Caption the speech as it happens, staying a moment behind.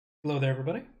Hello there,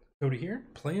 everybody. Cody here,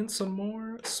 playing some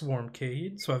more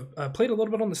Swarmcade. So I've played a little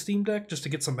bit on the Steam Deck just to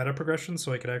get some meta progression,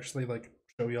 so I could actually like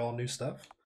show you all new stuff.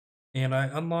 And I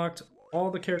unlocked all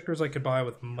the characters I could buy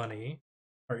with money,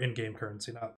 or in-game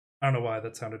currency. Not, I don't know why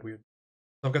that sounded weird.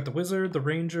 So I've got the Wizard, the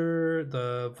Ranger,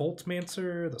 the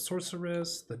Voltmancer, the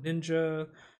Sorceress, the Ninja.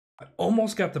 I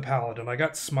almost got the Paladin. I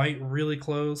got Smite really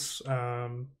close.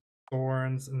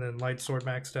 Thorns, and then Light Sword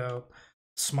maxed out.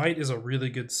 Smite is a really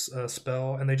good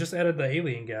spell, and they just added the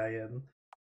alien guy in.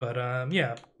 But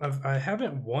yeah, I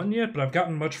haven't won yet, but I've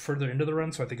gotten much further into the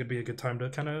run, so I think it'd be a good time to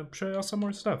kind of show y'all some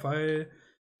more stuff. I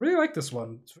really like this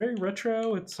one. It's very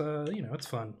retro. It's it's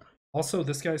fun. Also,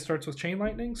 this guy starts with Chain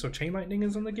Lightning, so Chain Lightning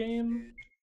is in the game,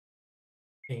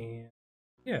 and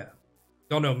yeah,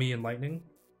 y'all know me and Lightning.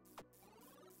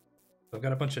 So I've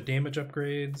got a bunch of damage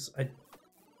upgrades. I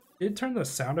did turn the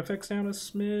sound effects down a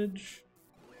smidge,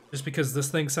 just because this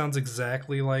thing sounds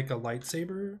exactly like a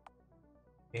lightsaber,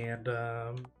 and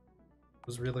I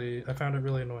found it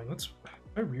really annoying. Let's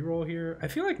I reroll here. I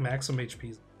feel like maximum HP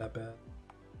is not that bad.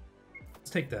 Let's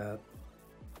take that.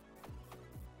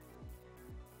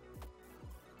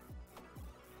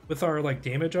 With our like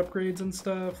damage upgrades and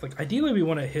stuff, like ideally we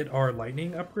want to hit our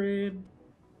lightning upgrade.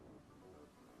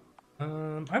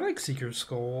 I like Seeker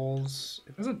Skulls.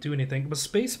 It doesn't do anything. Was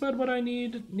Space Mud what I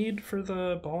need for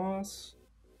the boss?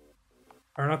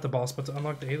 Or not the boss, but to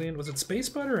unlock the alien. Was it Space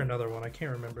Bud or another one? I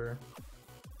can't remember.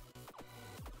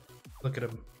 Look at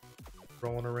him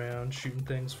rolling around, shooting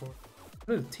things for.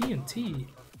 What is TNT?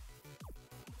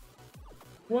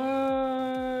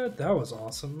 What? That was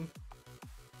awesome.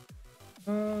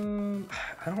 I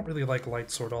don't really like Light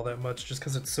Sword all that much, just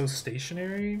because it's so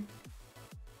stationary.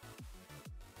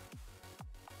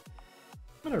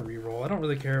 I'm gonna reroll. I don't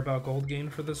really care about gold gain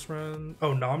for this run.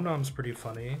 Oh, Nom Nom's pretty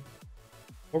funny.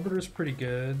 Orbiter's pretty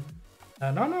good.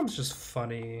 Nom Nom's just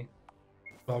funny.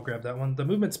 I'll grab that one. The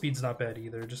movement speed's not bad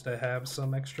either, just to have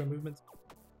some extra movement.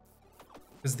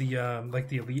 Because the like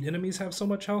the elite enemies have so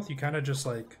much health, you kind of just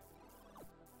like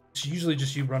it's usually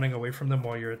just you running away from them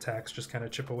while your attacks just kind of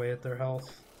chip away at their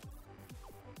health.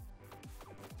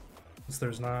 Since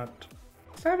there's not,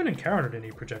 I haven't encountered any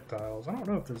projectiles. I don't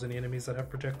know if there's any enemies that have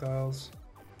projectiles.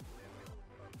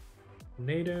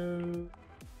 Tornado.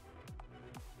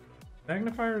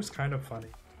 Magnifier is kind of funny.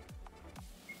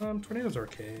 Tornadoes are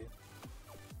okay.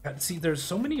 See, there's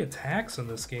so many attacks in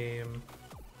this game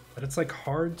that it's like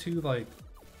hard to like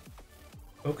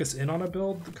focus in on a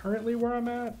build currently where I'm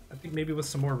at. I think maybe with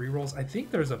some more rerolls. I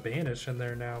think there's a banish in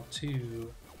there now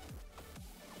too.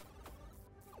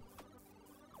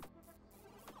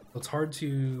 So it's hard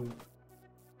to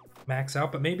max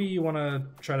out, but maybe you want to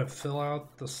try to fill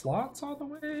out the slots all the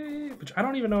way, which I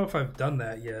don't even know if I've done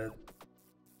that yet.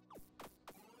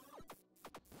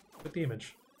 Good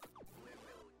damage.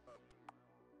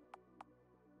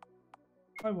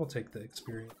 I will take the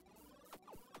experience.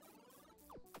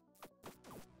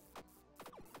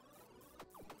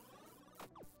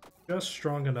 Just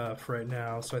strong enough right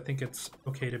now, so I think it's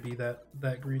okay to be that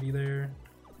greedy there.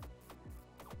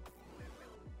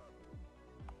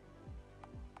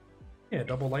 Yeah,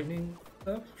 double lightning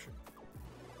stuff. Sure.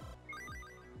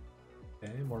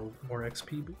 Okay, more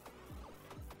XP.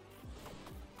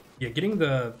 Yeah, getting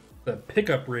the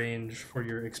pickup range for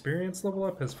your experience level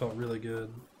up has felt really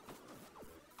good.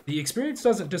 The experience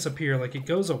doesn't disappear, like it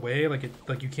goes away, like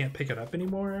you can't pick it up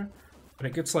anymore, but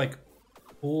it gets like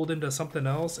pulled into something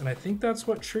else, and I think that's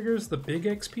what triggers the big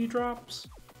XP drops.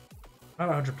 Not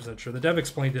 100% sure. The dev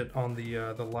explained it on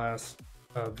the last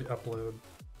upload.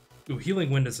 Ooh, Healing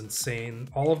Wind is insane.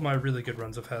 All of my really good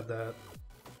runs have had that.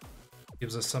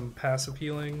 Gives us some passive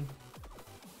healing.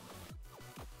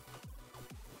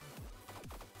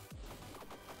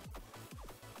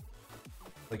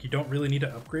 Like you don't really need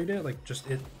to upgrade it, like just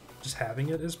having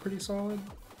it is pretty solid.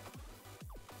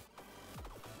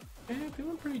 Yeah,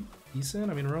 feeling pretty decent.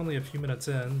 I mean, we're only a few minutes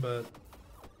in, but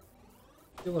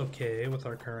feel okay with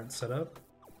our current setup.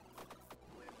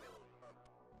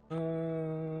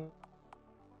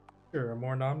 Sure,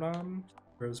 more Nom Nom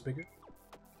grows bigger.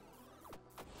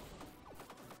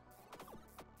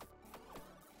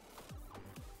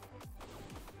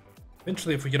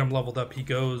 Eventually, if we get him leveled up,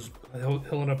 he'll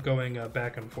end up going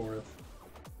back and forth.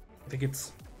 I think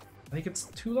it's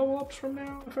 2 level ups from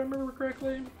now, if I remember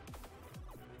correctly.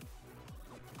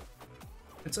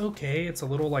 It's okay. It's a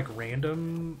little like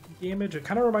random damage. It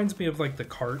kind of reminds me of like the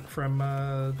cart from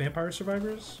Vampire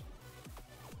Survivors,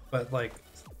 but like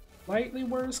slightly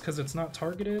worse because it's not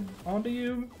targeted onto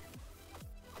you.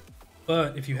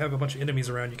 But if you have a bunch of enemies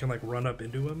around, you can like run up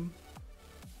into them.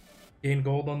 Gain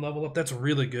gold on level up. That's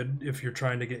really good if you're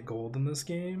trying to get gold in this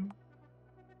game.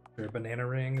 Or a banana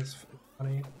ring is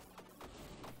funny.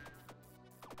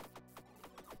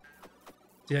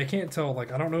 See, I can't tell,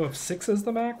 like, I don't know if 6 is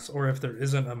the max or if there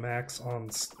isn't a max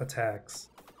on attacks.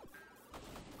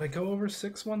 Did I go over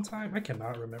 6 one time? I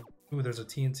cannot remember. Ooh, there's a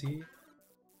TNT.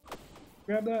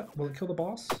 Grab that. Will it kill the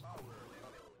boss?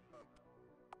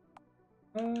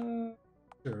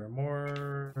 Sure.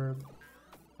 More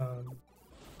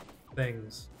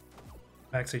things.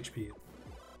 Max HP.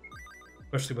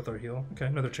 Especially with our heal. Okay,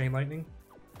 another chain lightning.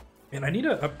 And I need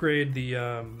to upgrade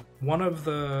the one of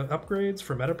the upgrades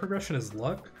for meta progression is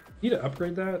luck. I need to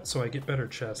upgrade that so I get better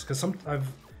chests. Because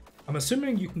I'm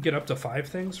assuming you can get up to 5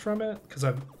 things from it. Because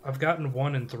I've gotten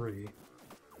 1 and 3.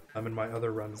 In my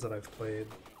other runs that I've played.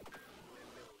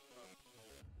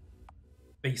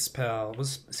 Space Pal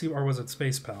was it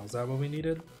Space Pal? Is that what we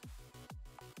needed?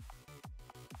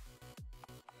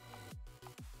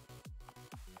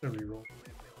 Reroll.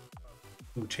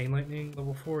 Ooh, chain lightning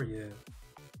level 4, yeah.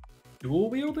 Dual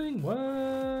wielding? What?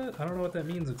 I don't know what that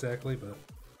means exactly, but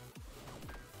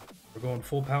we're going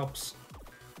full palps.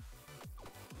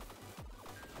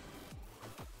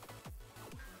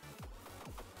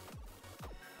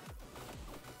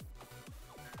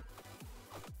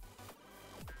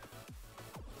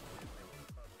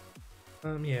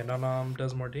 Yeah, Nam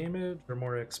does more damage or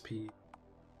more XP.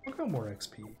 I'll go more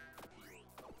XP.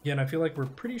 Yeah, and I feel like we're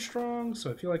pretty strong,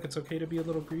 so I feel like it's okay to be a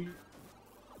little greedy.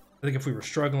 I think if we were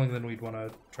struggling, then we'd want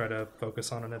to try to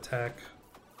focus on an attack.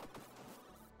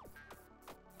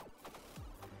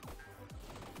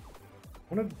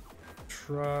 I want to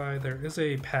try... There is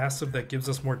a passive that gives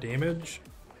us more damage.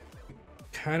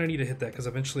 Kind of need to hit that, because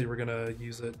eventually we're going to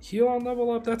use it. Heal on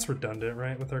level up? That's redundant,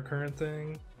 right, with our current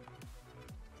thing?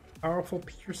 Powerful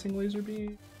piercing laser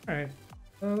beam? Alright,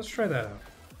 let's try that out.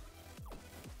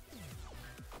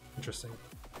 Interesting.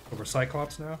 Over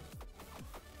Cyclops now?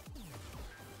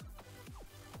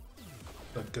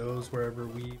 That goes wherever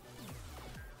we...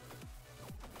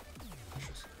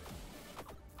 Interesting.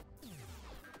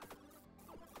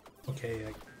 Okay,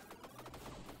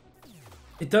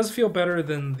 it does feel better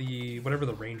than the... whatever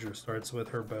the ranger starts with,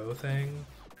 her bow thing.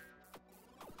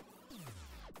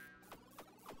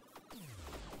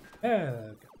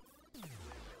 Yeah.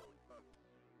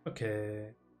 Okay.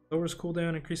 Lowers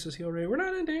cooldown, increases heal rate. We're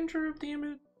not in danger of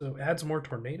damage, so adds more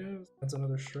tornadoes. Adds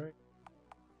another strike.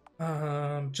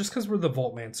 Just because we're the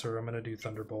Voltmancer, I'm gonna do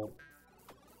Thunderbolt.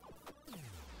 I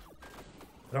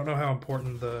don't know how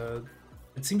important the...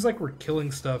 It seems like we're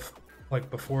killing stuff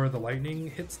like before the lightning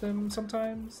hits them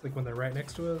sometimes, like when they're right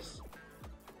next to us.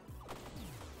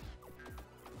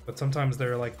 But sometimes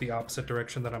they're like the opposite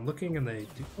direction that I'm looking and they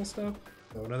do kill stuff.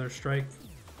 So another strike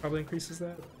probably increases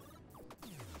that.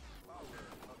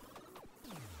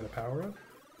 Got a power up?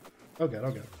 Oh god,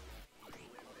 oh god.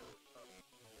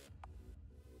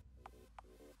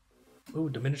 Ooh,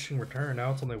 diminishing return.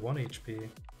 Now it's only 1 HP.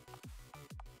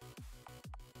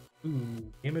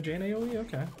 Ooh, damage and AoE?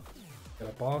 Okay. Got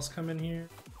a boss come in here.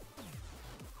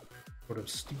 Sort of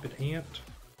stupid ant.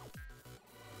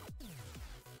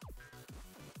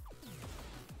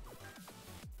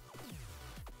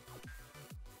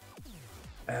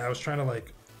 I was trying to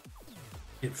like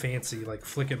get fancy, like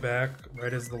flick it back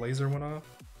right as the laser went off.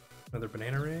 Another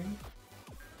banana ring.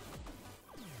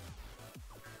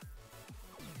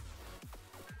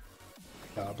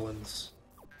 Goblins.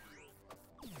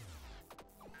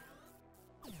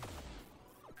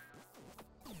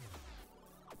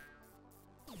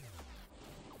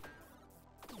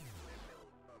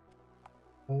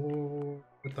 Oh,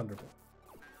 the Thunderbolt.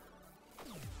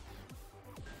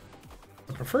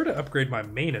 I prefer to upgrade my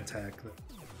main attack.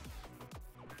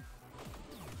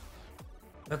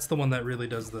 That's the one that really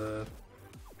does the...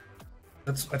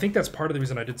 I think that's part of the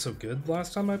reason I did so good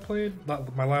last time I played.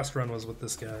 My last run was with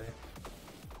this guy.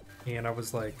 And I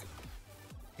was like...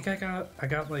 I think I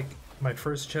got like... My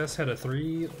first chest had a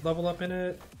 3 level up in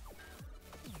it.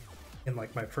 And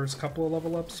like my first couple of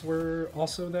level ups were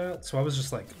also that. So I was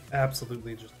just like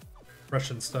absolutely just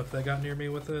crushing stuff that got near me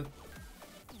with it.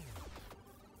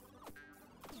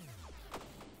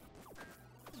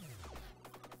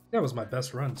 That was my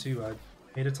best run too. I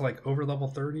made it to like over level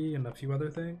 30 and a few other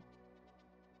things.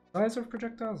 Size of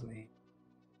projectiles? 8.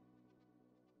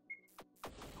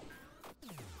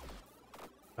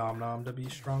 Nom nom to be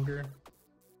stronger.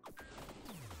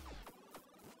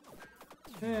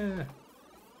 Eh.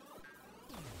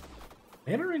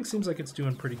 Mana Ring seems like it's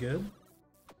doing pretty good.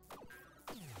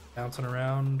 Bouncing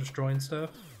around, destroying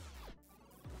stuff.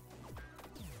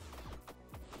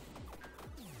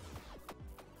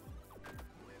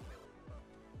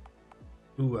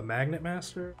 Ooh, a Magnet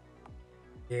Master?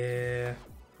 Yeah,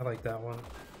 I like that one.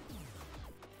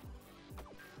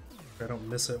 I don't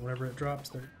miss it whenever it drops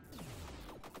there.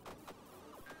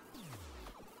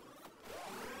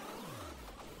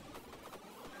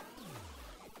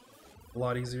 A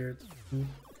lot easier to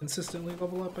consistently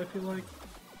level up, I feel like.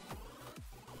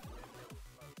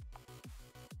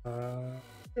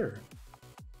 Sure.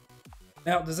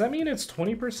 Now, does that mean it's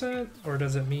 20%, or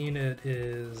does it mean it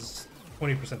is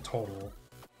 20% total?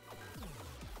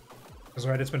 Because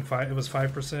right, it's been it was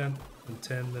 5%, then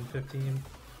 10, then 15.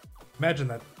 Imagine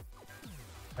that.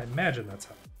 I imagine that's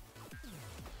how.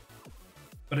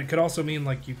 But it could also mean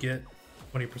like you get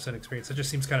 20% experience. It just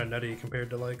seems kind of nutty compared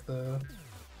to like the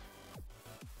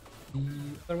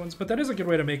other ones. But that is a good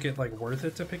way to make it like worth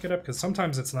it to pick it up, because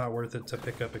sometimes it's not worth it to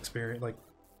pick up experience, like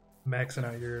maxing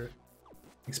out your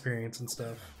experience and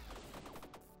stuff.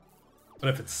 But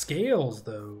if it scales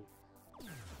though,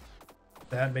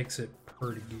 that makes it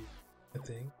pretty good, I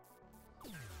think.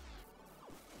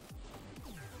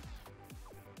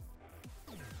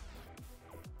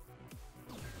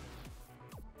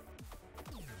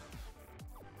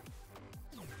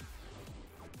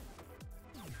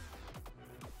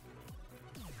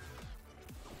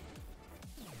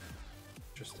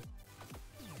 Interesting.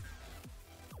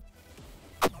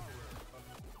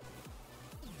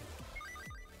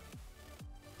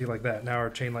 See, like that. Now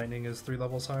our chain lightning is 3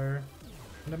 levels higher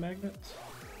than a magnet.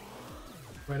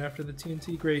 Right after the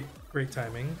TNT. Great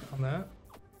timing on that.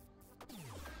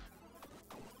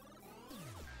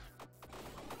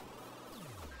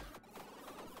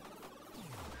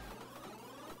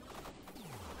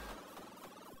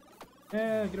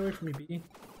 Yeah, get away from me, B.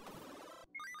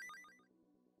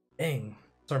 Dang.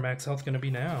 What's our max health gonna be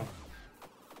now?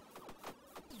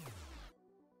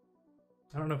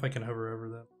 I don't know if I can hover over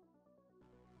that.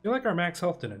 I feel like our max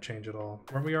health didn't change at all.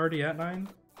 Weren't we already at 9?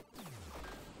 Yeah,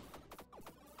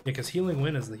 because healing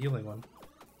wind is the healing one.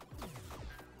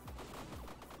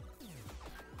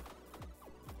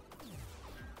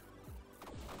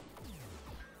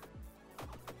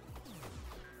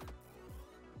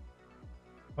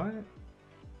 What?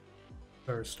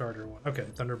 Our starter one. Okay,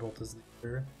 Thunderbolt is the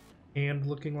other hand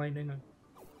looking lightning.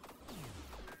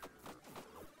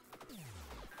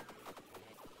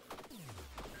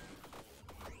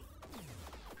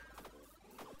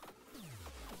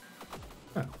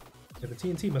 Huh. Yeah, the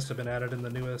TNT must have been added in the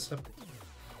newest update.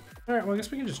 Alright, well I guess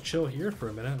we can just chill here for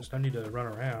a minute. Just don't need to run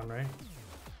around, right?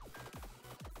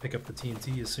 Pick up the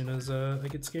TNT as soon as I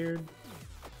get scared.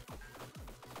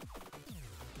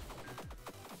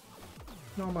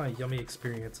 And all my yummy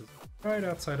experiences right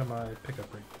outside of my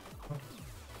pickup rate.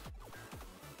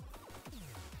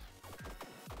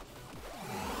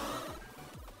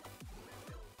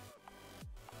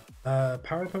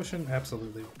 Power potion,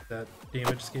 absolutely. That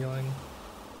damage scaling.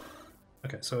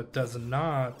 Okay, so it does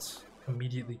not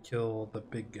immediately kill the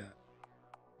big guy.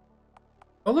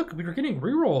 Oh look, we were getting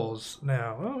rerolls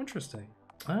now. Oh, interesting.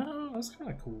 Oh, that's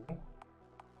kind of cool.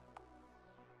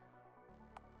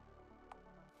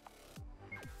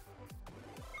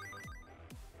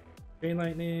 Chain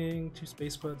lightning, 2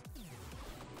 space buds.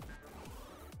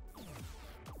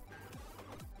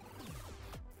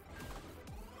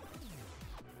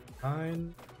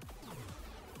 Fine.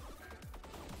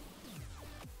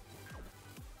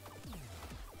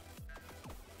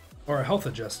 Or health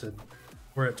adjusted.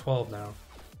 We're at 12 now.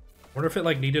 Wonder if it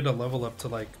like needed a level up to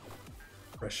like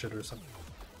fresh it or something.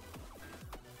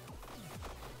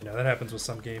 You know, that happens with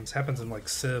some games. Happens in like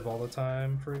Civ all the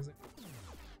time, for example.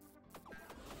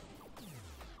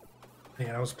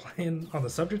 Man, I was playing on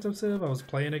the subject of Civ. I was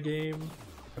playing a game.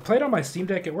 I played on my Steam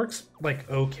Deck. It works like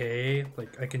okay.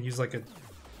 Like I can use like a.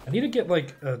 I need to get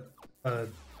like a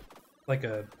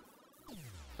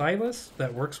stylus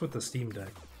that works with the Steam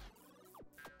Deck.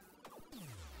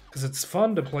 Because it's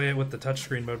fun to play it with the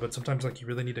touchscreen mode, but sometimes like you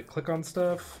really need to click on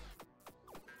stuff.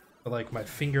 But like my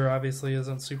finger obviously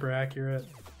isn't super accurate.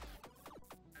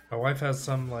 My wife has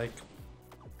some like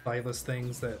stylus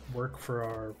things that work for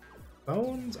our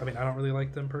phones. I mean, I don't really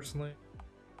like them personally.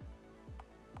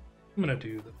 I'm gonna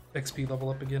do the XP level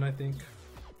up again, I think.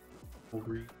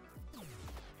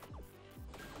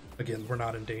 Again, we're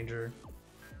not in danger.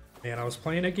 And I was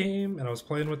playing a game, and I was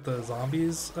playing with the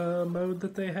zombies mode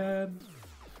that they had.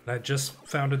 And I just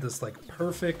founded this like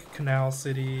perfect canal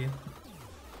city.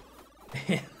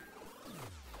 And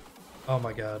oh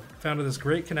my god. Founded this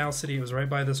great canal city. It was right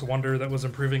by this wonder that was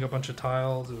improving a bunch of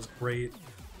tiles. It was great.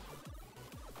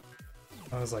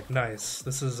 I was like, nice.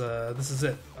 This is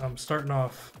it. I'm starting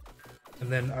off.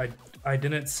 And then I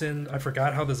didn't send. I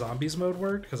forgot how the zombies mode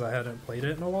worked because I hadn't played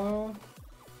it in a while.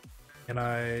 And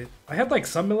I had like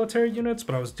some military units,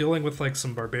 but I was dealing with like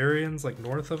some barbarians like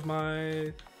north of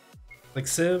my like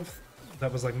Civ.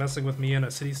 that was like messing with me in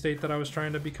a city-state that I was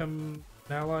trying to become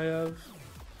an ally of.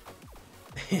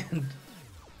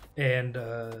 And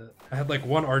I had like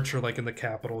one archer like in the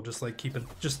capital, just like keeping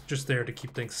just there to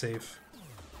keep things safe.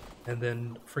 And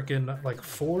then freaking like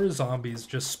 4 zombies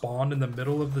just spawned in the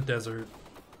middle of the desert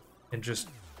and just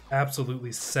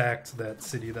absolutely sacked that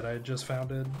city that I had just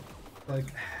founded. Like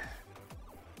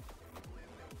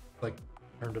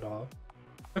turned it off.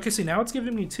 Okay, see now it's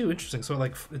giving me 2. Interesting. So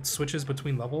like it switches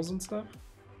between levels and stuff.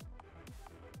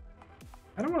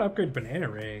 I don't want to upgrade Banana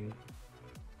Ring.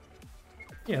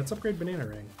 Yeah, let's upgrade Banana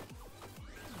Ring.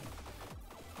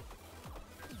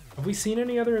 Have we seen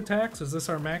any other attacks? Is this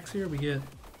our max here? We get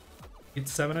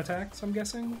 7 attacks, I'm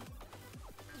guessing?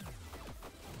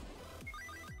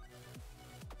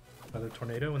 Another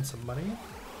tornado and some money.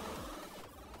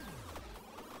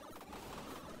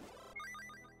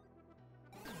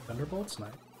 Thunderbolts,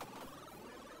 nice.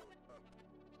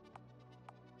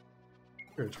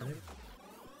 Here, a tornado.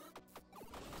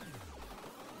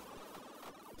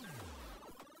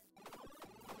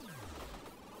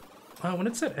 Oh, when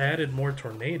it said added more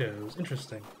tornadoes,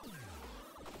 interesting.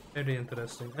 Very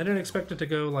interesting. I didn't expect it to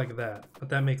go like that, but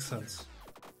that makes sense.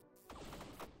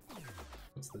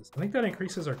 What's this? I think that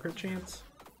increases our crit chance.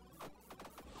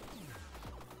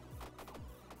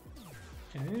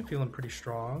 Okay, feeling pretty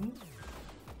strong.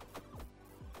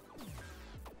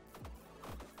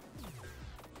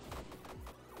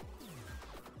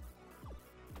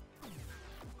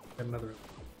 Got another.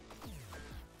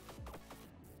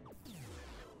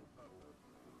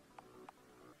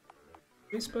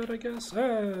 Base bud, I guess.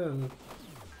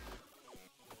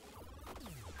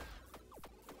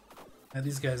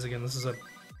 These guys again. This is a.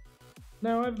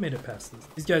 No, I've made it past this.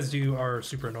 These guys are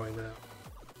super annoying now.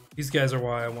 These guys are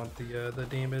why I want the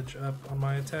damage up on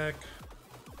my attack.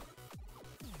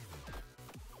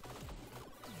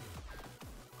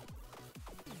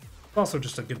 Also,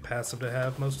 just a good passive to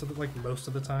have most of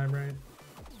the time, right?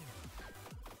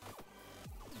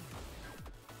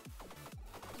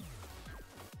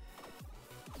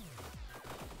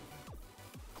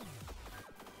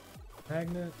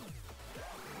 Magnet.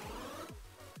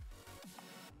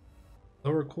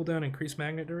 Lower cooldown, increase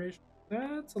magnet duration.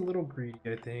 That's a little greedy,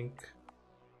 I think.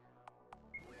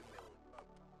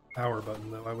 Power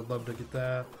button, though. I would love to get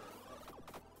that.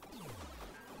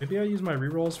 Maybe I'll use my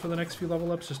rerolls for the next few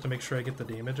level ups just to make sure I get the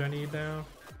damage I need now.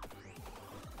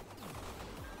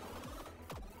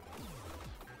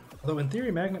 Although in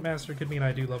theory, Magnet Master could mean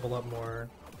I do level up more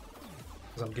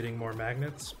because I'm getting more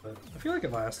magnets, but I feel like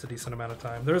it lasts a decent amount of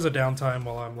time. There is a downtime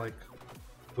while I'm like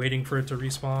waiting for it to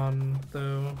respawn,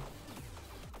 though,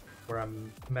 where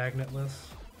I'm magnetless.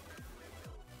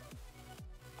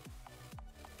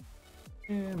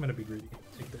 Yeah, I'm gonna be greedy.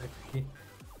 Take the XP.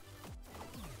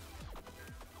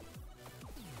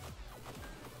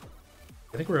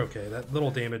 I think we're okay. That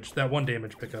little damage, that 1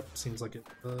 damage pickup seems like it's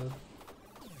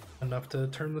enough to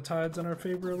turn the tides in our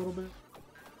favor a little bit.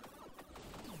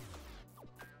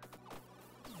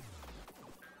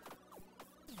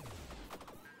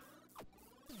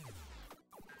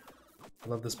 I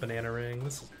love this banana ring.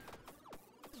 This is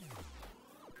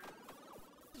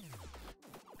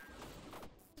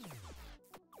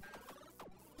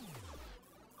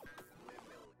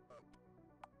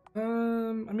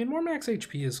I mean, more max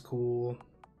HP is cool,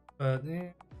 but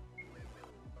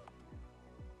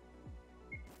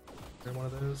one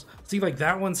of those. See, like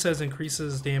that one says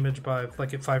increases damage by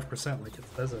like at 5%, like it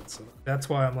says it. So that's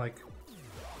why I'm like,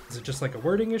 is it just like a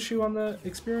wording issue on the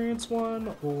experience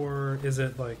one, or is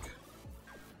it like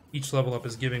each level up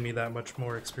is giving me that much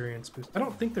more experience boost? I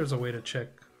don't think there's a way to check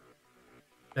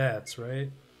stats, right?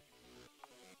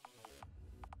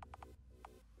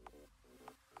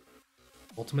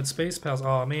 Ultimate Space Pals.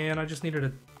 Oh man, I just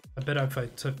needed I bet if I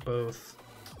took both.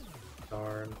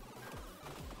 Darn.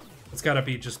 It's gotta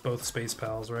be just both Space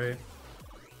Pals, right?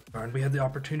 Darn, we had the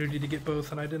opportunity to get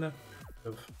both and I didn't.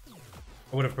 I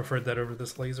would have preferred that over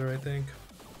this laser, I think.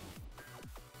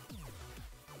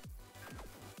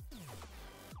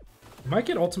 We might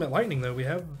get Ultimate Lightning though. We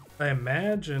have, I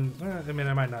imagine, I mean,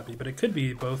 I might not be, but it could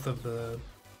be both of the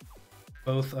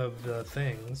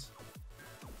things.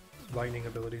 Lightning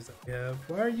abilities that we have.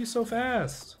 Why are you so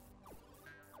fast?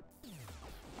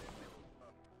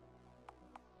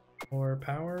 More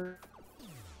power.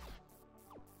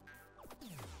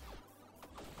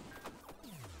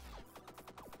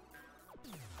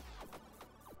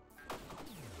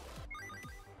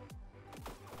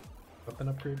 Weapon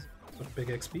upgrades with big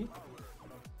XP.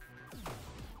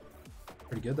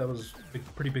 Pretty good. That was a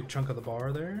pretty big chunk of the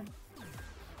bar there.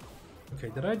 Okay,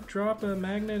 did I drop a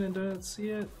magnet and didn't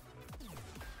see it?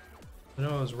 I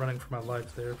know I was running for my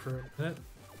life there for a minute.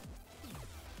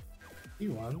 See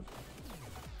one.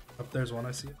 Oh, there's one,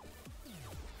 I see it.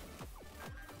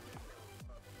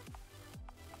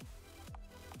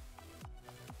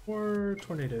 More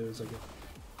tornadoes, I guess.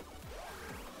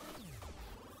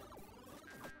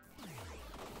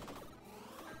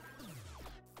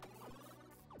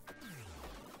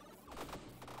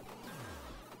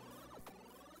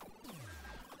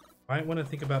 Might want to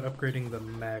think about upgrading the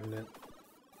magnet.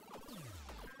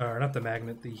 Or not the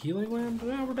magnet, the healing land?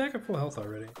 Oh, we're back at full health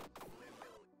already.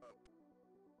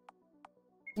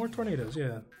 More tornadoes,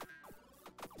 yeah.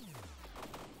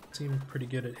 Seem pretty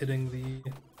good at hitting the...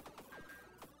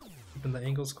 keeping the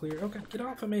angles clear. Oh god, get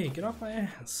off of me! Get off my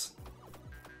ass!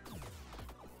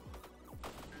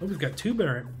 Oh, we've got 2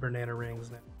 banana rings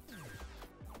now.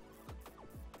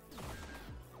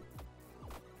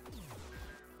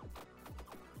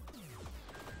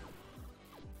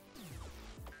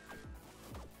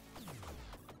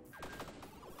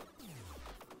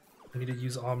 I need to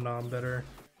use Omnom better.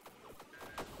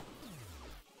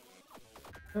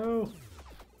 Oh!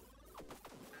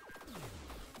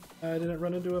 I didn't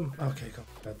run into him. Okay, cool.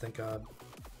 God, thank God.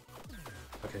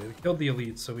 Okay, we killed the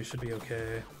elite, so we should be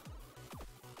okay.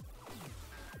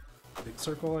 Big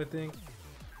circle, I think.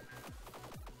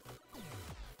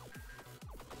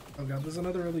 Oh god, there's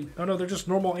another elite. Oh no, they're just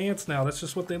normal ants now. That's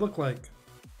just what they look like.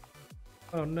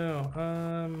 Oh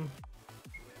no,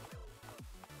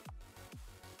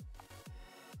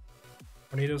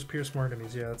 Tornadoes pierce more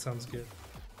enemies. Yeah, that sounds good.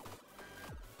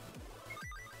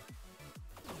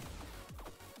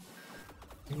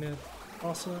 Magnet,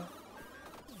 also.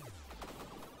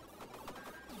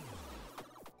 Oh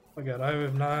my god, I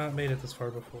have not made it this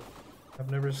far before. I've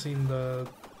never seen the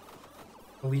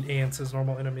elite ants as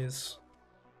normal enemies.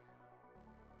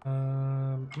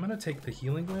 I'm gonna take the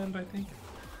healing land, I think.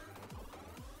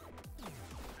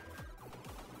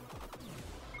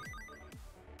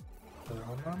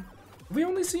 Have we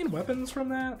only seen weapons from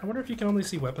that? I wonder if you can only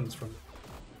see weapons from it.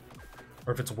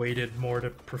 Or if it's weighted more to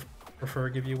prefer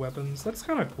give you weapons. That's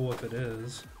kind of cool if it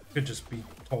is. Could just be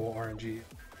total RNG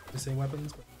to see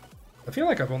weapons. But I feel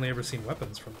like I've only ever seen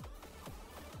weapons from it.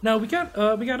 No, we got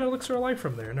Elixir of Life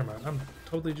from there. Never mind. I'm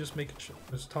totally just making shit.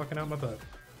 Just talking out my butt.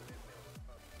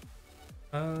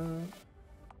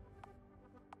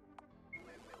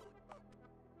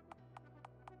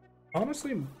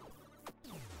 Honestly,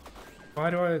 why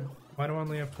do I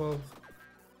only have 12?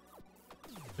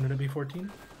 Shouldn't it be 14?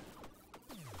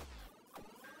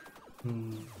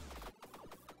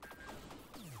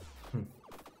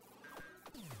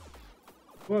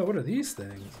 Whoa, what are these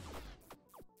things?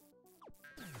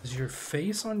 Is your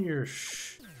face on your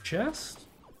chest?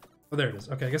 Oh, there it is.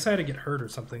 Okay, I guess I had to get hurt or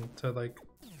something to like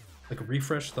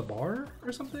refresh the bar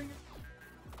or something?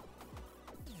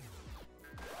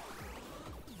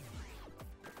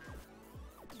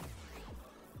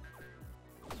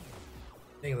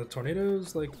 Dang, the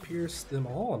tornadoes like pierce them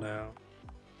all now.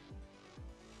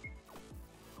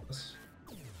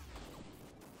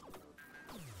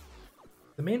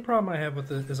 The main problem I have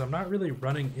with it is I'm not really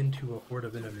running into a horde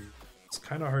of enemies. It's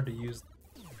kind of hard to use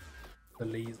the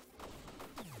laser.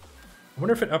 I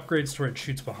wonder if it upgrades to where it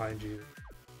shoots behind you.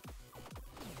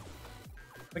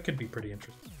 That could be pretty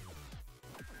interesting.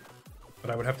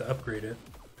 But I would have to upgrade it.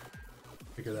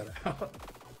 Figure that out.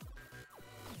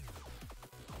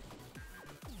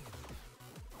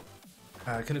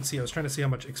 I couldn't see. I was trying to see how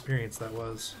much experience that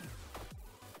was.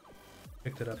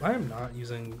 Picked it up. I am not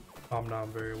using Omnom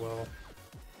very well.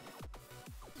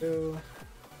 Go.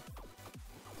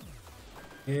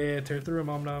 Yeah, tear through him,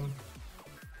 Omnom.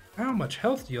 How much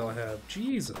health do y'all have?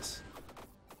 Jesus.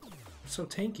 You're so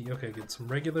tanky. Okay, get some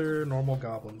regular, normal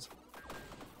goblins.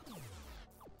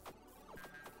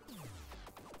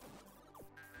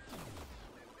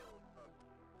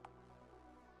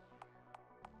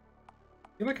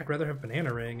 I feel like I'd rather have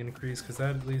Banana Ring increase because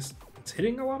that at least it's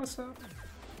hitting a lot of stuff.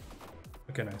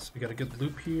 Okay, nice. We got a good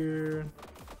loop here.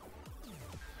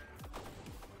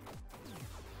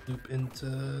 Loop into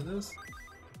this.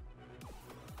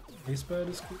 Base bud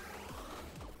is cool.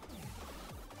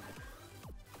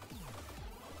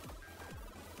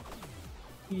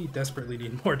 We desperately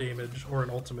need more damage or an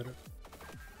ultimate.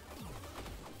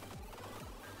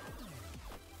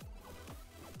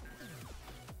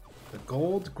 The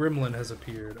gold gremlin has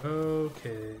appeared.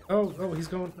 Okay. Oh, he's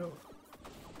going. No.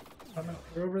 Oh no,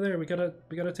 we're over there. We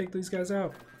gotta take these guys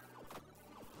out.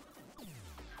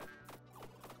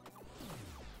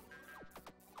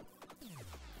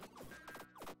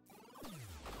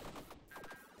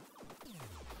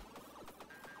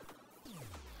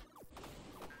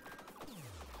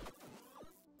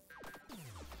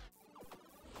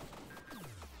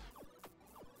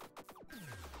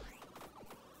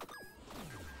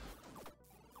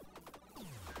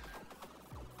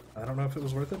 I don't know if it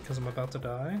was worth it because I'm about to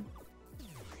die.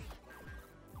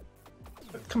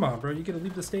 But come on, bro, you gotta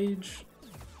leave the stage.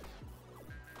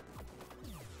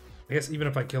 I guess even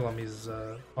if I kill him, he's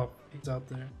out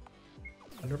there.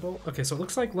 Thunderbolt? Okay, so it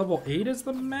looks like level 8 is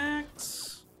the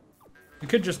max? You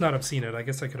could just not have seen it. I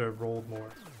guess I could have rolled more.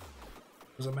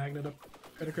 There's a magnet up.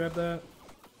 Try to grab that.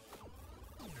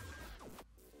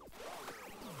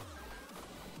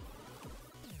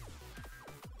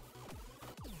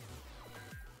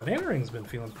 Banana Ring's been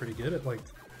feeling pretty good at like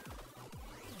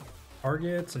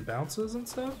targets and bounces and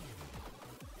stuff.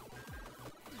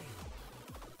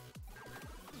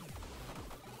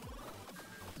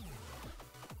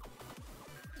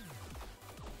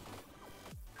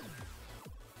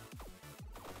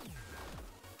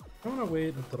 I want to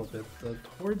wait a little bit. The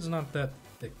hord's not that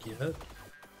thick yet.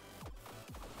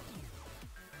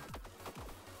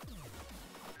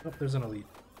 Oh, there's an elite.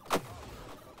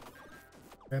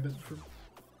 Grab it for...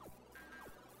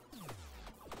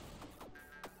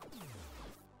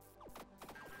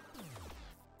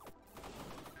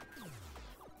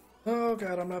 Oh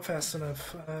god, I'm not fast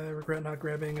enough. I regret not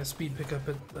grabbing a speed pickup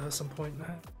at some point.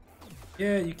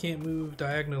 Yeah, you can't move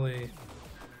diagonally.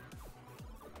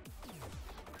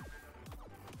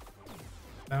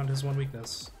 Found his one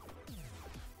weakness.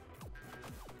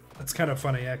 That's kind of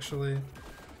funny, actually.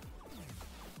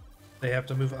 They have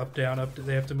to move up, down, up.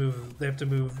 They have to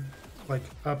move like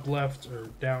up, left, or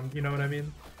down. You know what I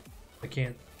mean? They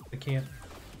can't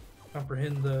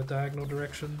comprehend the diagonal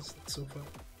directions. That's so fun.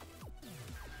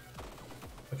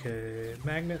 Okay,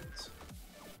 magnet.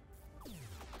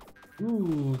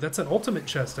 Ooh, that's an ultimate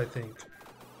chest, I think.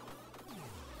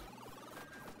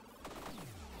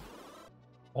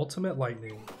 Ultimate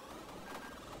lightning.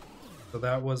 So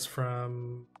that was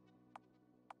from...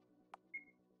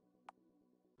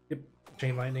 Yep,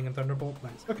 chain lightning and thunderbolt.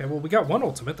 Nice. Okay, well we got one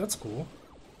ultimate. That's cool.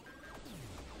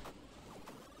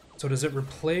 So does it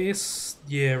replace...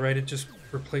 Yeah, right, it just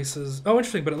replaces... Oh,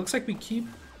 interesting, but it looks like we keep...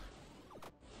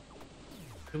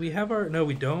 Do we have our... No,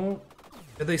 we don't.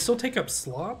 They still take up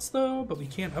slots, though, but we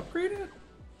can't upgrade it?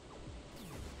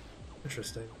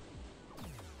 Interesting.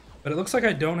 But it looks like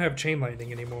I don't have chain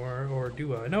lightning anymore, or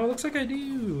do I? No, it looks like I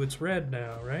do. It's red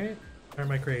now, right? Or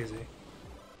am I crazy?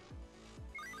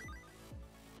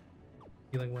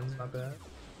 Healing Wind's not bad.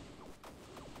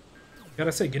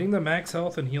 Gotta say, getting the max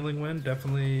health and Healing Wind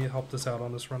definitely helped us out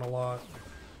on this run a lot.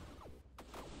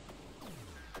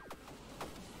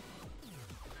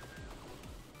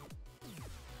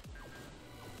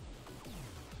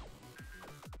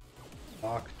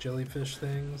 Lock jellyfish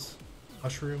things.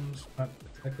 Mushrooms. Not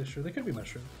exactly sure. They could be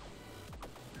mushrooms.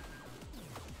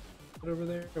 Put over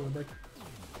there. I would like...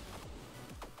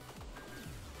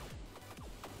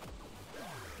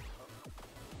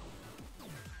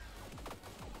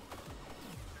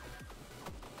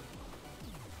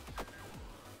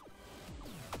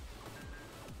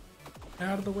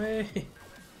 Out of the way!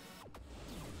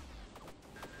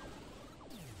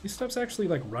 These stuff's actually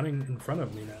like running in front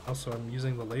of me now, so I'm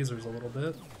using the lasers a little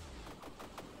bit.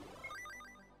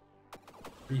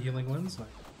 3 healing winds, nice.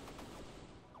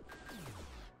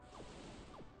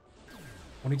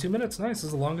 22 minutes, nice. This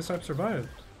is the longest I've survived.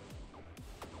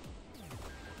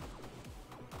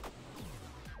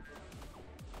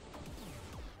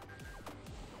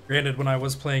 Granted, when I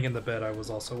was playing in the bed, I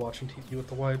was also watching TV with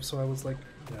the wife, so I was like,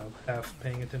 you know, half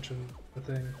paying attention to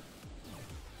the thing.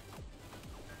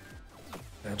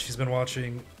 And she's been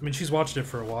watching, I mean, she's watched it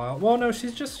for a while. Well, no,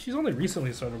 she's only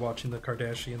recently started watching the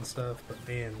Kardashian stuff, but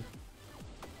man,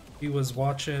 she was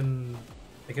watching,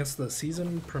 I guess, the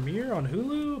season premiere on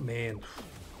Hulu. Man,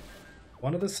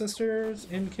 one of the sisters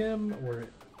in Kim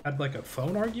had like a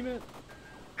phone argument.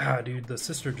 Ah, dude, the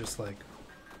sister just like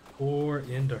tore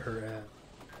into her ass.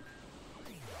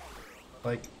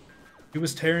 Like, he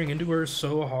was tearing into her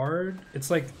so hard.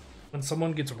 It's like when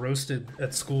someone gets roasted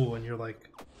at school and you're like,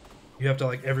 you have to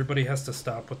like, everybody has to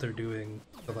stop what they're doing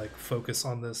to like focus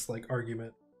on this like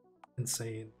argument.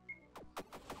 Insane.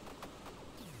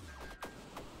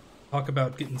 Talk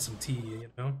about getting some tea,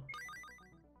 you know?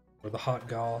 Or the hot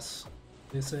goss,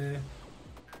 they say.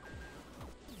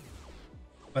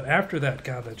 But after that,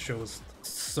 god, that show was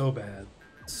so bad.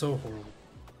 So horrible.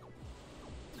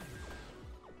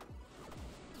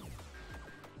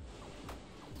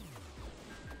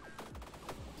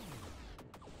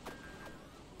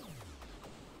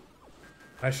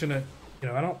 I shouldn't, you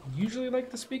know, I don't usually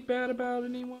like to speak bad about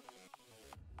anyone,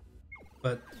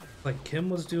 but like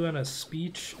Kim was doing a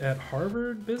speech at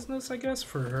Harvard Business, I guess,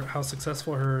 for her, how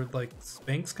successful her like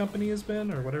Spanx company has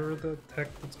been, or whatever the heck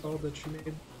it's called that she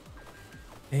made.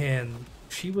 And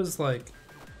she was like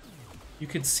you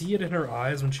could see it in her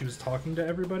eyes when she was talking to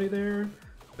everybody there.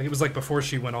 Like it was like before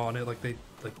she went on it, like they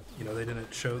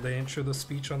didn't show the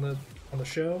speech on the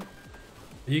show.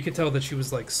 You could tell that she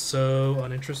was like so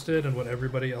uninterested in what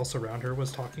everybody else around her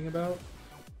was talking about.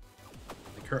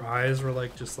 Like her eyes were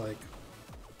like just like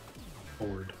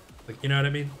bored. Like, you know what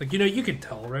I mean? Like, you know, you can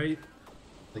tell, right?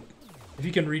 Like if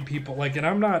you can read people, like, and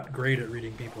I'm not great at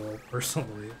reading people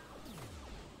personally.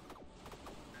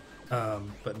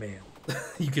 But man,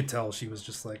 you could tell she was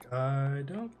just like, I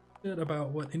don't get about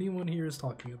what anyone here is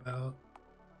talking about.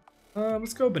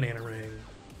 Let's go banana ring.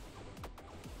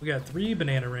 We got 3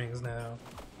 banana rings now.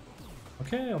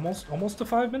 Okay, almost to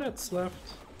 5 minutes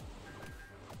left.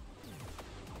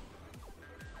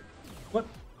 What?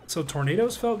 So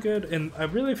tornadoes felt good, and I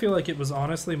really feel like it was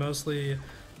honestly mostly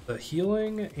the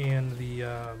healing and the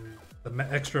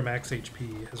extra max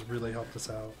HP has really helped us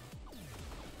out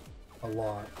a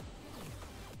lot.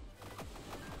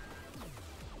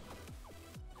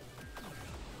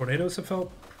 Tornadoes have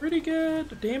felt pretty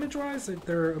good damage-wise.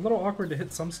 They're a little awkward to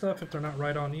hit some stuff if they're not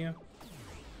right on you.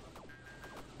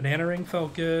 Banana ring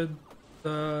felt good.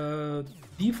 The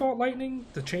default lightning,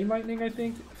 the chain lightning, I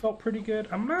think, felt pretty good.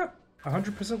 I'm not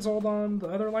 100% sold on the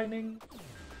other lightning.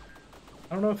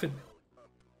 I don't know if it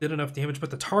did enough damage,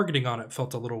 but the targeting on it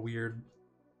felt a little weird.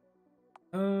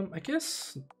 I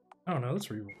guess, I don't know, let's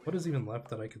reroll. What is even left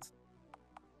that I could...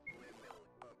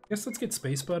 I guess let's get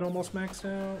Space Bud almost maxed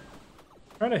out.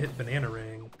 Try to hit Banana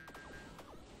Ring.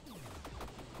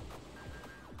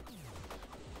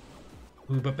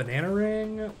 Ooh, but Banana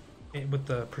Ring with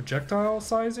the projectile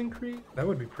size increase, that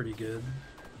would be pretty good.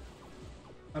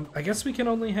 I guess we can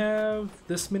only have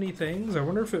this many things. I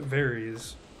wonder if it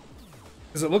varies.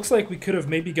 Because it looks like we could have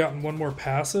maybe gotten one more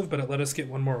passive, but it let us get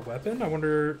one more weapon. I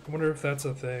wonder if that's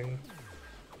a thing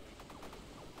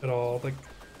at all.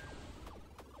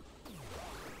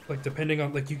 Like depending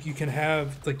on, like, you can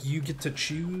have, like, you get to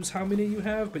choose how many you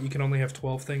have, but you can only have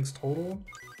 12 things total.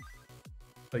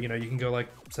 But, you know, you can go like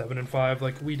 7 and 5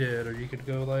 like we did, or you could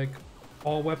go like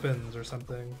all weapons or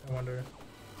something. I wonder.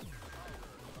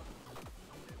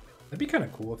 That'd be kind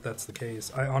of cool if that's the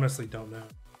case. I honestly don't know.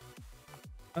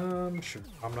 Sure.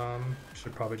 Nom Nom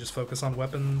should probably just focus on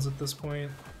weapons at this point.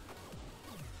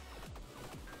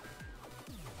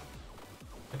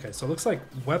 Okay, so it looks like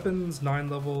weapons 9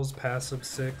 levels, passive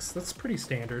 6. That's pretty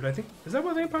standard. I think, is that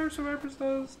what Vampire Survivors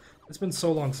does? It's been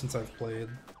so long since I've played.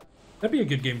 That'd be a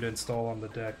good game to install on the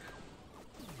deck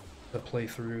to play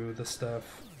through the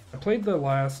stuff. I played the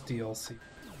last DLC,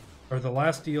 or the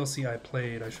last DLC I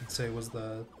played, I should say, was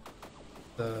the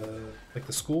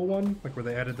school one, like where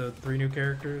they added the 3 new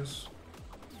characters.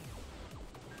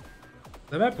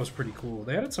 The map was pretty cool.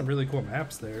 They added some really cool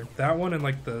maps there. That one and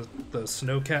like the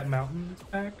Snowcat Mountains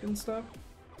pack and stuff.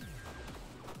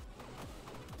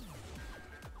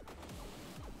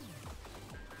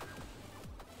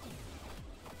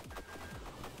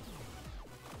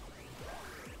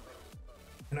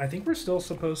 And I think we're still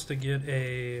supposed to get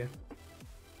a...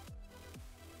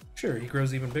 Sure, he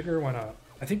grows even bigger, why not?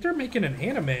 I think they're making an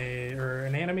anime or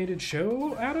an animated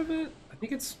show out of it. I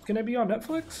think it's gonna be on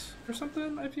Netflix or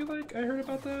something, I feel like. I heard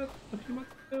about that a few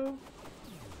months ago.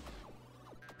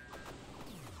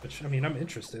 Which, I mean, I'm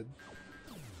interested.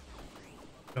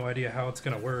 No idea how it's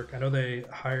gonna work. I know they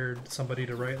hired somebody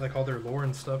to write like all their lore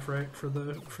and stuff, right, for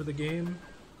the game.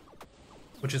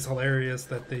 Which is hilarious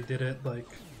that they did it like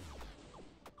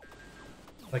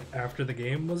after the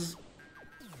game was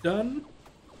done.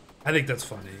 I think that's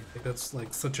funny. I think that's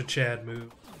like such a Chad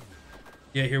move.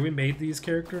 Yeah, here we made these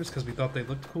characters because we thought they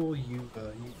looked cool.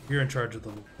 You're in charge of the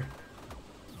lore.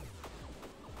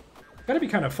 Gotta be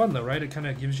kind of fun though, right? It kind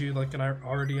of gives you like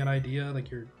already an idea.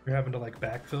 Like you're having to like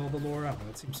backfill the lore. I don't know.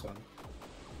 It seems fun.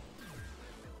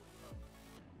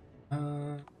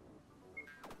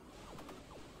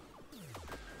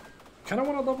 Kind of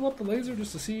want to level up the laser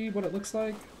just to see what it looks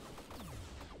like.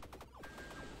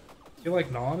 I feel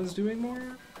like Non is doing more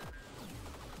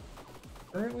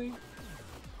currently.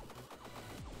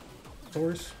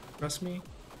 Source, trust me,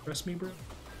 bro.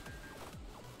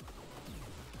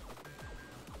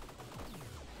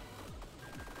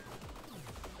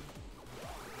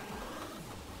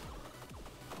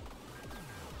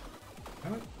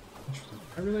 Interesting.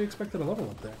 I really expected a level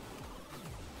up there.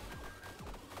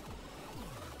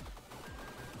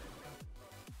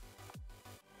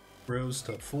 Grows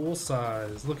to full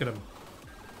size. Look at him.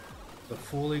 The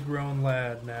fully grown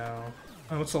lad now.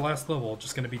 Oh, what's the last level?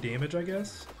 Just gonna be damage, I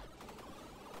guess?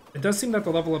 It does seem that the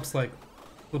level up's like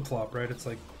flip-flop, right? It's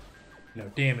like, you know,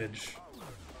 damage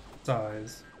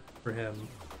size for him.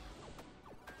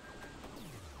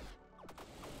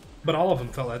 But all of them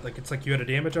felt like it's like you had a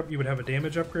damage up, you would have a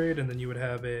damage upgrade, and then you would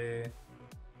have a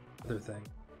other thing.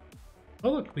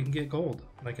 Oh look, we can get gold,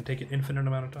 and I can take an infinite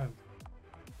amount of time.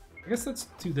 I guess let's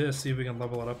do this, see if we can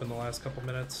level it up in the last couple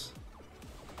minutes.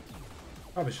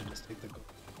 Probably should just take the gold.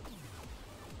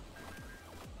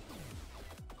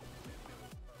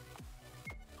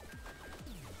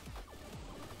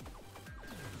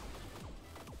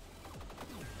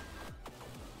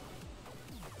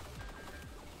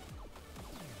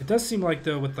 It does seem like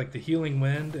though with like the healing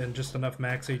wind and just enough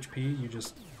max HP, you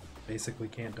just basically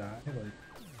can't die. Like,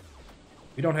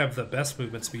 we don't have the best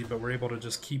movement speed, but we're able to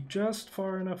just keep just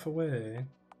far enough away.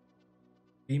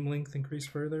 Beam length increase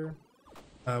further.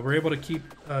 We're able to keep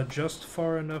just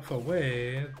far enough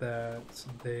away that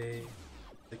they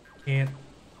can't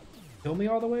kill me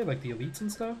all the way, like the elites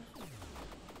and stuff.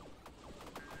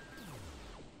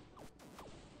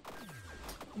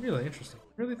 Really interesting.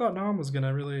 Really thought Nam was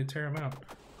gonna really tear him out.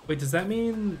 Wait, does that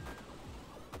mean...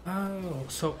 Oh,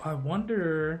 so I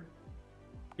wonder...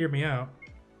 Hear me out.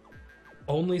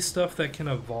 Only stuff that can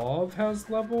evolve has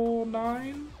level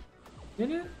 9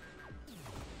 in it?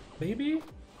 Maybe?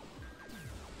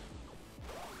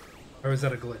 Or is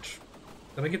that a glitch?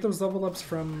 Did I get those level ups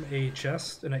from a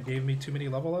chest and it gave me too many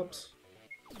level ups?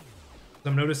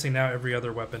 I'm noticing now every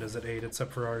other weapon is at 8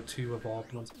 except for our 2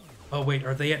 evolved ones. Oh wait,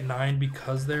 are they at 9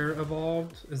 because they're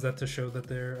evolved? Is that to show that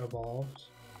they're evolved?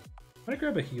 I'm gonna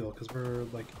grab a heal because we're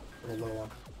like a little low on.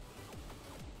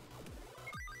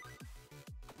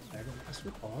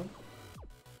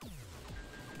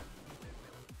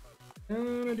 And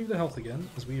I'm gonna do the health again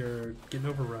because we are getting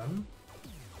overrun.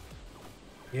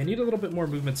 Yeah, I need a little bit more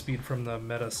movement speed from the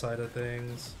meta side of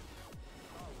things.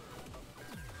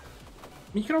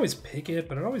 I mean, you can always pick it,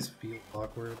 but it always feels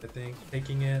awkward, I think,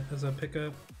 taking it as a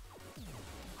pickup.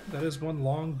 That is one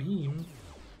long beam.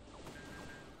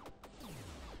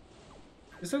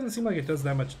 This doesn't seem like it does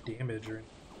that much damage or anything.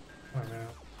 I don't know.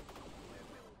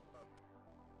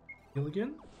 Heal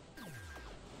again?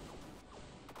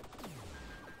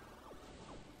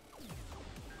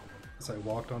 Guess I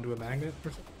walked onto a magnet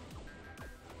or something.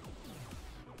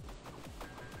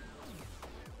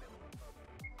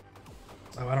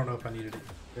 Oh, I don't know if I needed it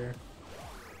there.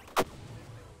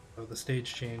 Oh, the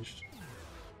stage changed.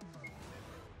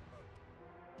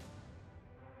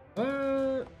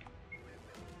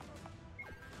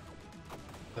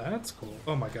 That's cool.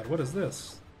 Oh my god, what is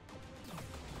this?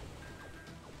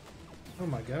 Oh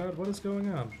my god, what is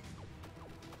going on?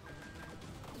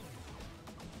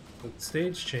 The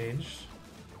stage changed.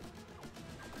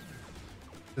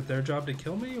 Is it their job to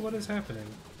kill me? What is happening?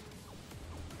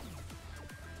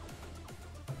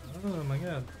 Oh my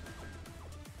god.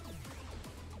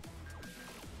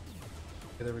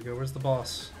 Okay, there we go. Where's the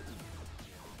boss?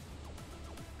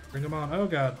 Bring him on. Oh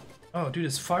god. Oh dude,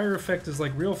 his fire effect is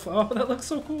like real oh, that looks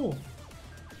so cool.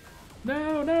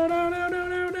 No, no, no, no, no,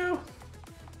 no, no.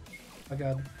 Oh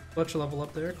god. Clutch level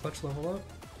up there. Clutch level up.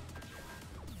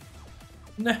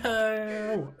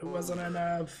 No! It wasn't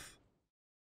enough.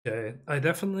 Okay. I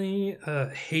definitely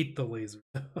hate the laser,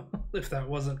 if that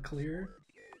wasn't clear.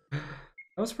 That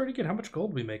was pretty good. How much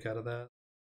gold we make out of that?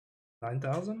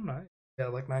 9,000? Yeah,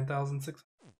 like 9,600.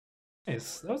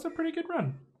 Nice. That was a pretty good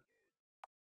run.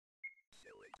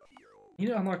 You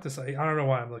need to unlock this. I don't know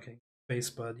why I'm looking. Face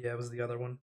Bud. Yeah, it was the other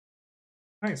one.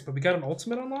 Nice, but we got an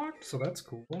ultimate unlocked, so that's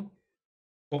cool.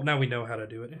 Well, now we know how to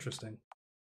do it. Interesting.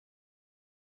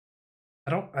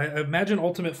 I imagine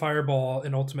Ultimate Fireball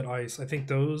and Ultimate Ice. I think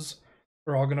those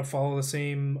are all going to follow the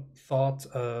same thought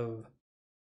of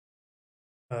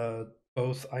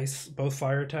both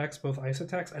fire attacks, both ice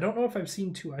attacks. I don't know if I've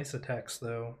seen 2 ice attacks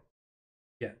though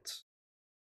yet.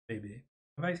 Maybe.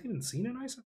 Have I even seen an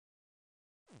ice attack?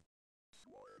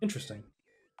 Interesting.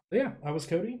 But yeah, I was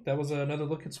Cody. That was another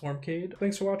look at Swarmcade.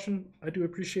 Thanks for watching. I do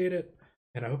appreciate it.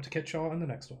 And I hope to catch y'all in the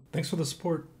next one. Thanks for the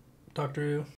support, Dr.